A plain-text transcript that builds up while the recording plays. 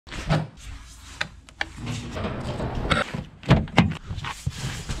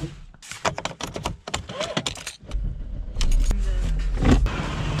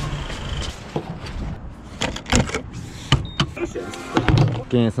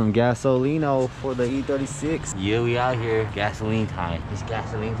Getting some gasolino for the E36. Yeah, we out here. Gasoline time. It's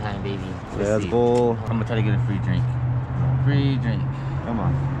gasoline time, baby. Let's go. I'm gonna try to get a free drink. Free drink. Come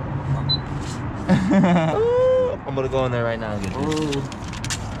on. I'm gonna go in there right now and get this.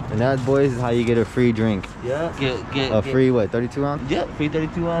 And that, boys, is how you get a free drink. Yeah. Get free what? 32 ounce? Yep, free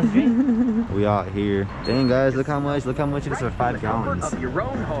 32 ounce drink. We out here. Dang, guys, look how much it is for 5 gallons. Of your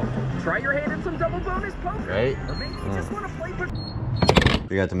own home. Try your hand in some double bonus poker. Right? Or maybe you just want to play.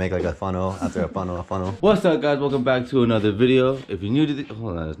 We got to make like a funnel after a funnel. What's up, guys? Welcome back to another video. If you're new to the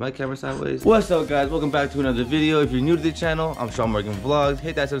hold on, is my camera sideways? What's up, guys? Welcome back to another video. If you're new to the channel, I'm Sean Morgan Vlogs.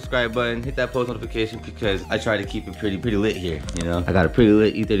 Hit that subscribe button, hit that post notification because I try to keep it pretty lit here. You know, I got a pretty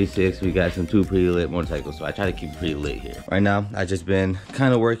lit E36. We got some 2 pretty lit motorcycles, so I try to keep it pretty lit here. Right now, I just been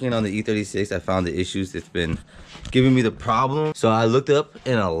kind of working on the E36. I found the issues that's been giving me the problem. So I looked up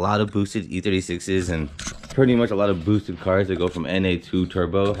in a lot of boosted E36s and pretty much a lot of boosted cars that go from NA to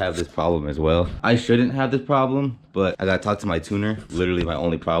turbo have this problem as well. I shouldn't have this problem, but I gotta talk to my tuner. Literally my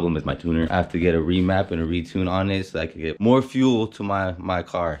only problem is my tuner. I have to get a remap and a retune on it so that I can get more fuel to my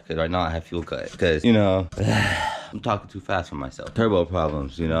car. Cause right now I have fuel cut. Cause you know, I'm talking too fast for myself. Turbo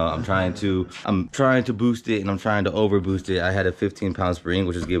problems, you know. I'm trying to boost it and I'm trying to over boost it. I had a 15-pound spring,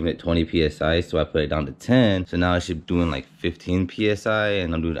 which was giving it 20 PSI. So I put it down to 10. So now I should be doing like 15 PSI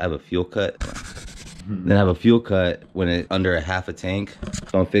and I have a fuel cut. Then I have a fuel cut when it's under a half a tank.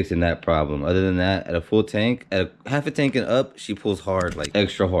 So I'm fixing that problem. Other than that, at a full tank, at a half a tank and up, she pulls hard, like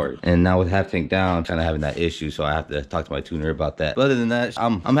extra hard. And now with half tank down, I'm kind of having that issue. So I have to talk to my tuner about that. But other than that,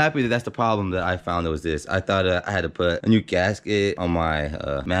 I'm happy that that's the problem that I found. That was this. I thought I had to put a new gasket on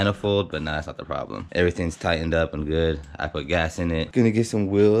my manifold, but nah, that's not the problem. Everything's tightened up and good. I put gas in it. Gonna get some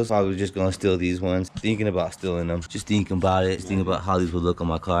wheels. I was just gonna steal these ones. Thinking about stealing them. Just thinking about it. Just thinking about how these would look on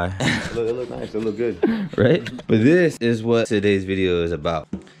my car. It look nice. They look good. Right? But this is what today's video is about.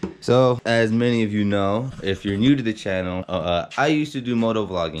 So, as many of you know, if you're new to the channel, I used to do moto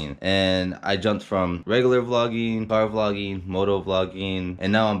vlogging, and I jumped from regular vlogging, car vlogging, moto vlogging,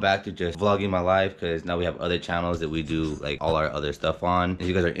 and now I'm back to just vlogging my life because now we have other channels that we do like all our other stuff on. If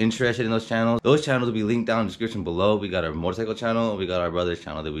you guys are interested in those channels will be linked down in the description below. We got our motorcycle channel, we got our brother's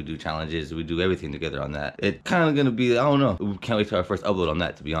channel that we do challenges, we do everything together on that. It's kind of gonna be, I don't know, we can't wait till our first upload on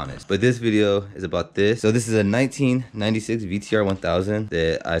that, to be honest. But this video is about this. So this is a 1996 VTR 1000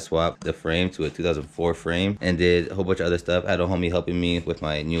 that I swapped the frame to a 2004 frame and did a whole bunch of other stuff. I had a homie helping me with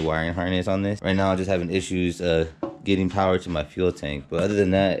my new wiring harness on this. Right now I'm just having issues getting power to my fuel tank, but other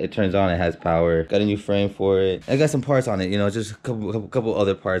than that, it turns on, it has power. Got a new frame for it. I got some parts on it, you know, just a couple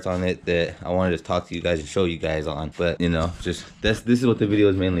other parts on it that I wanted to talk to you guys and show you guys on. But you know, just this is what the video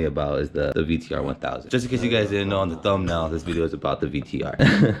is mainly about, is the VTR 1000. Just in case you guys didn't know, on the thumbnail, this video is about the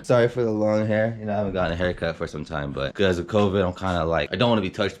VTR. Sorry for the long hair, you know, I haven't gotten a haircut for some time, but because of COVID, I'm kind of like, I don't want to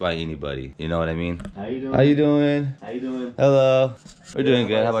be touched by anybody, you know what I mean? How you doing? How you doing? How you doing? Hello. We're doing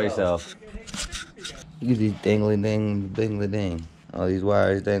good. How about yourself? Look at these dingly ding. All these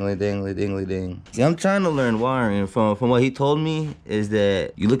wires dingly ding. See, I'm trying to learn wiring. From what he told me is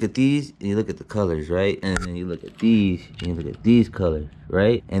that you look at these and you look at the colors, right? And then you look at these and you look at these colors,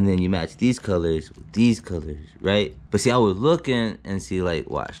 right? And then you match these colors with these colors, right? But see, I was looking and see, like,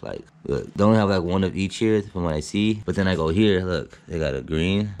 watch, like, look, they only have like one of each here from what I see. But then I go here, look, they got a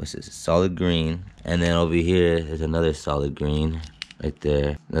green, which is a solid green. And then over here, there's another solid green. Right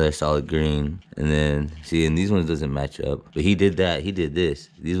there, another solid green, and then see, and these ones doesn't match up. But he did that. He did this.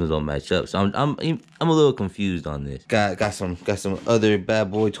 These ones don't match up. So I'm a little confused on this. Got some other bad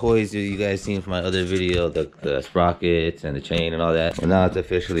boy toys that you guys seen from my other video, the sprockets and the chain and all that. And now it's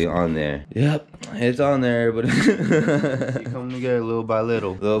officially on there. Yep, it's on there, but You come together little by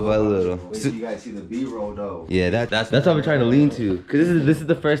little. Little by little. Wait till you guys see the B-roll though. Yeah, that's what I'm trying to lean to. Cause this is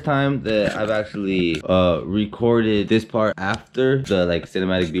the first time that I've actually recorded this part after the like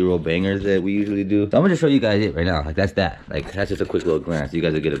cinematic B-roll bangers that we usually do. So I'm gonna just show you guys it right now. Like that's just a quick little glance. You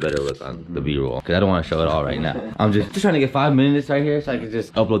guys will get a better look on the B-roll. Cause I don't want to show it all right now. I'm just trying to get 5 minutes right here so I can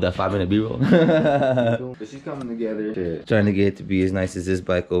just upload that 5-minute B-roll. But she's coming together. Shit. Trying to get it to be as nice as this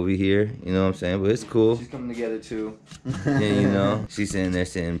bike over here. You know what I'm saying? But it's cool. She's coming together too. Yeah, you know, she's sitting there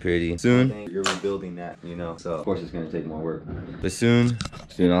sitting pretty. Soon, you're rebuilding that, you know. So of course it's gonna take more work. but soon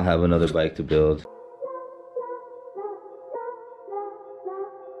I'll have another bike to build.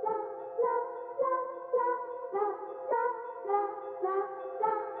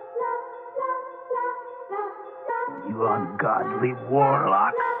 You ungodly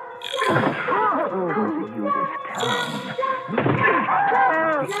warlock. Because of you, this town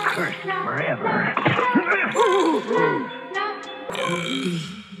will be cursed forever.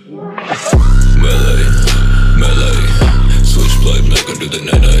 Melee, switchblade. Switchblade, make her do the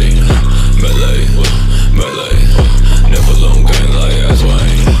nay-nay. Melee, melee. Never long gang like ass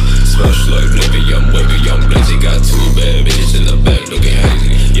wine. Smash like Navy, I'm wavy, I'm lazy. Got two bad bitches in the back looking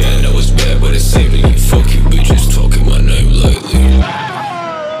hazy. Yeah, I know it's bad, but it's saving me. Fuck you bitches talking my name lately.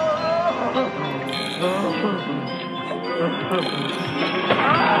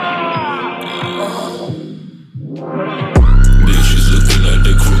 Bitches looking like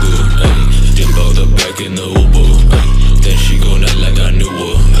the Kruger, ayy. Then bought her back in the Uber, ayy. Then she gon' act like I knew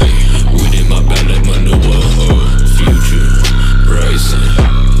her, ayy. Within my back like maneuver, Future, Bryson.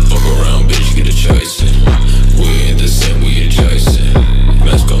 Fuck around, bitch, get a chasing. We ain't the same, we adjacent.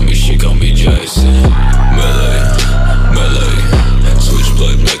 Mask on me, she call me Jason. Melee, melee.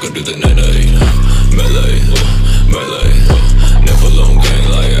 Switchblade, make her do the nay-nay. Melee, melee. Never long gang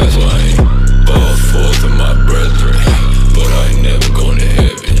like ass wine. Ball forth of my brethren, but I ain't never going to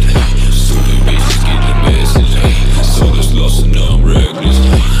heaven. Stupid bitches get the message. So this lost and now I'm reckless.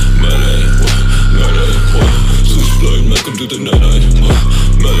 Melee, melee. Switchblade, make them do the nay-nay.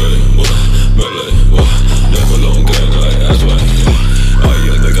 Melee, melee. Never long gang like ass wine. I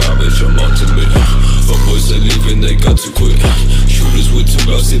am the garbage, I'm on to me. Fuckboys they leaving, they got to quit. Shooters with two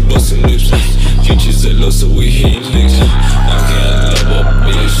guns, they busting lips. Bitches they love, so we hitting licks. I can't love a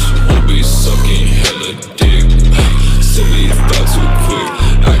bitch who be sucking hella dick. Send me the thought too quick.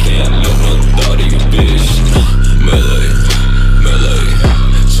 I can't love no thoughty bitch. Melee, melee.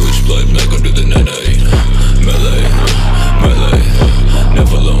 Switchblade, make her do the nay-nay. Melee, melee.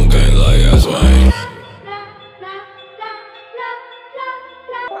 Never long gang like ass wine.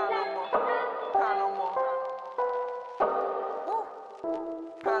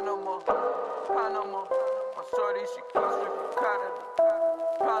 Panama, my shorty, she comes straight from Canada.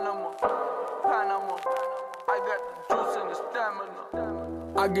 Panama, I got the juice and the stamina.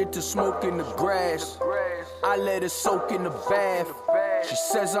 I get to smoke in the grass. I let it soak in the bath. She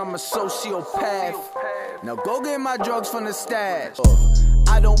says I'm a sociopath. Now go get my drugs from the stash.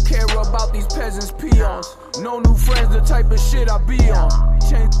 I don't care about these peasants' peons. No new friends, the type of shit I be on.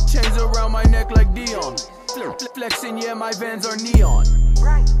 Chains around my neck like Dion. Flexing, yeah, my Vans are neon.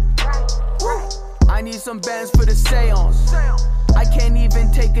 I need some bands for the seance. I can't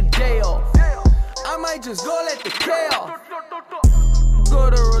even take a day off. I might just go let the play off. Go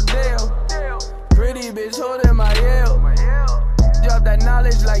to Rodeo. Pretty bitch holding my Yale. Drop that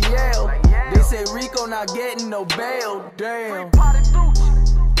knowledge like Yale. They say Rico not getting no bail. Damn.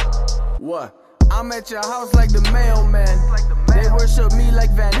 What? I'm at your house like the mailman. They worship me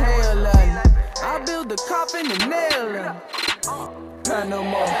like Van Halen. I build the coffin and nail it.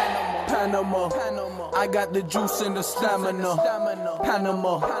 Panama, I got the juice and the stamina.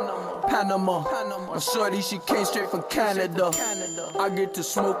 Panama, my shorty, she came straight from Canada. I get to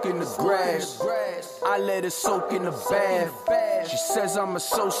smoke in the grass. I let it soak in the bath. She says I'm a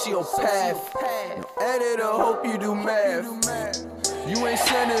sociopath. Editor, hope you do math. You ain't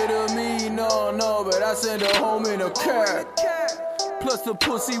send her to me, no, but I sent her home in a cab. Plus the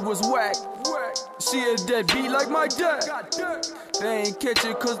pussy was whack. She a deadbeat like my dad. They ain't catch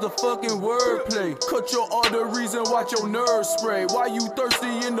it cause the fucking wordplay. Cut your arteries and watch your nerves spray. Why you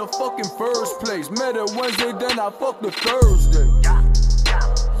thirsty in the fucking first place? Met her Wednesday, then I fucked the Thursday.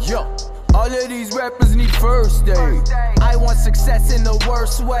 Yo, all of these rappers need first day. I want success in the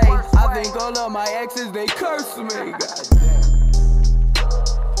worst way. I think all of my exes, they curse me.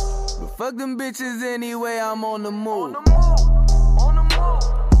 But fuck them bitches anyway, I'm on the move.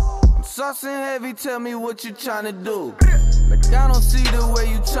 Sauce and heavy, tell me what you tryna do. Like I don't see the way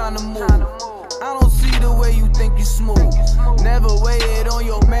you tryna move. I don't see the way you think you smooth. Never weigh it on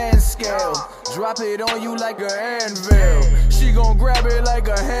your man's scale. Drop it on you like a anvil. She gon' grab it like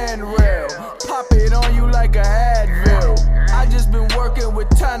a handrail. Pop it on you like a Advil. I just been working with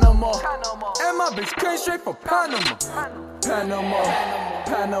Panama. And my bitch came straight from Panama.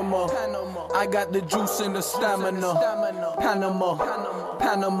 Panama, I got the juice and the stamina. Panama,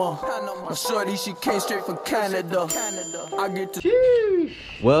 my shorty, she came straight from Canada. I get to.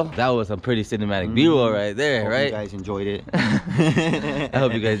 Well, that was some pretty cinematic B-roll right there, right? You guys enjoyed it. I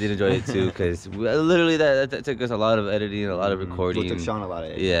hope you guys did enjoy it too, because literally that took us a lot of editing, a lot of recording. It took Sean a lot of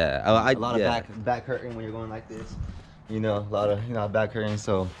editing. Yeah, a lot of back hurting when you're going like this. You know, a lot of back hurting.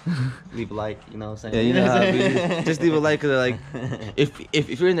 So leave a like. You know what I'm saying? Yeah, you know how it be. Just leave a like, cause like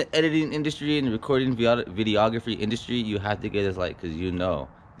if you're in the editing industry and the recording videography industry, you have to get this like, cause you know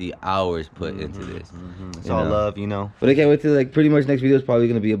the hours put into this. It's all love, you know. But I can't wait till like pretty much next video is probably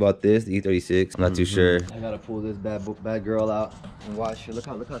gonna be about this, the E36. I'm not too sure. I gotta pull this bad girl out and watch her. Look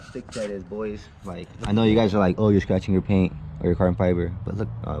how thick that is, boys. Like I know you guys are like, oh, you're scratching your paint or your carbon fiber, but look,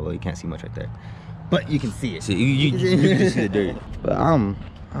 well, you can't see much right there. but you can see it. See, you can see the dirt. But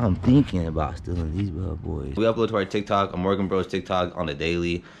I'm thinking about stealing these bad boys. We upload to our TikTok, a Morgan Bros TikTok on a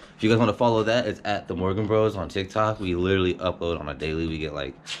daily. If you guys want to follow that, it's at the Morgan Bros on TikTok. We literally upload on a daily. We get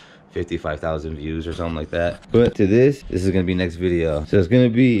like 55,000 views or something like that. But to this is gonna be next video. So it's gonna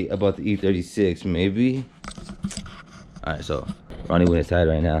be about the E36 maybe. All right, so Ronnie with his head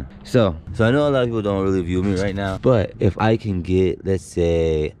right now. So I know a lot of people don't really view me right now, but if I can get, let's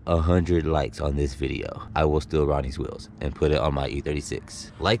say, 100 likes on this video, I will steal Ronnie's wheels and put it on my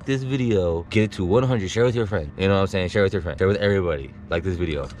E36. Like this video, get it to 100, share with your friend. You know what I'm saying? Share with your friend, share with everybody. Like this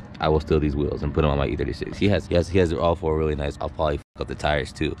video. I will steal these wheels and put them on my E36. He has all four really nice. I'll probably fuck up the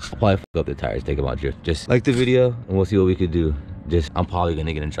tires too. I'll probably fuck up the tires, take them out drift. Just like the video and we'll see what we could do. I'm probably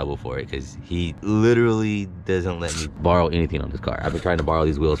gonna get in trouble for it because he literally doesn't let me borrow anything on this car. I've been trying to borrow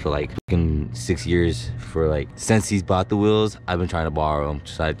these wheels for like 6 years. Since he's bought the wheels, I've been trying to borrow them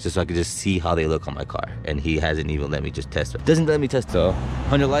so I could just see how they look on my car. And he hasn't even let me just test them. Doesn't let me test. So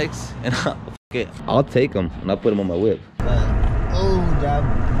 100 likes and I'll take them and I'll put them on my whip. Oh, dab,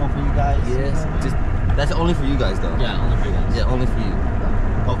 one for you guys. Yes, that's only for you guys though. Yeah, only for you guys. Yeah, only for you.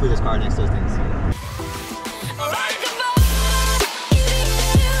 Hopefully this car next to us didn't see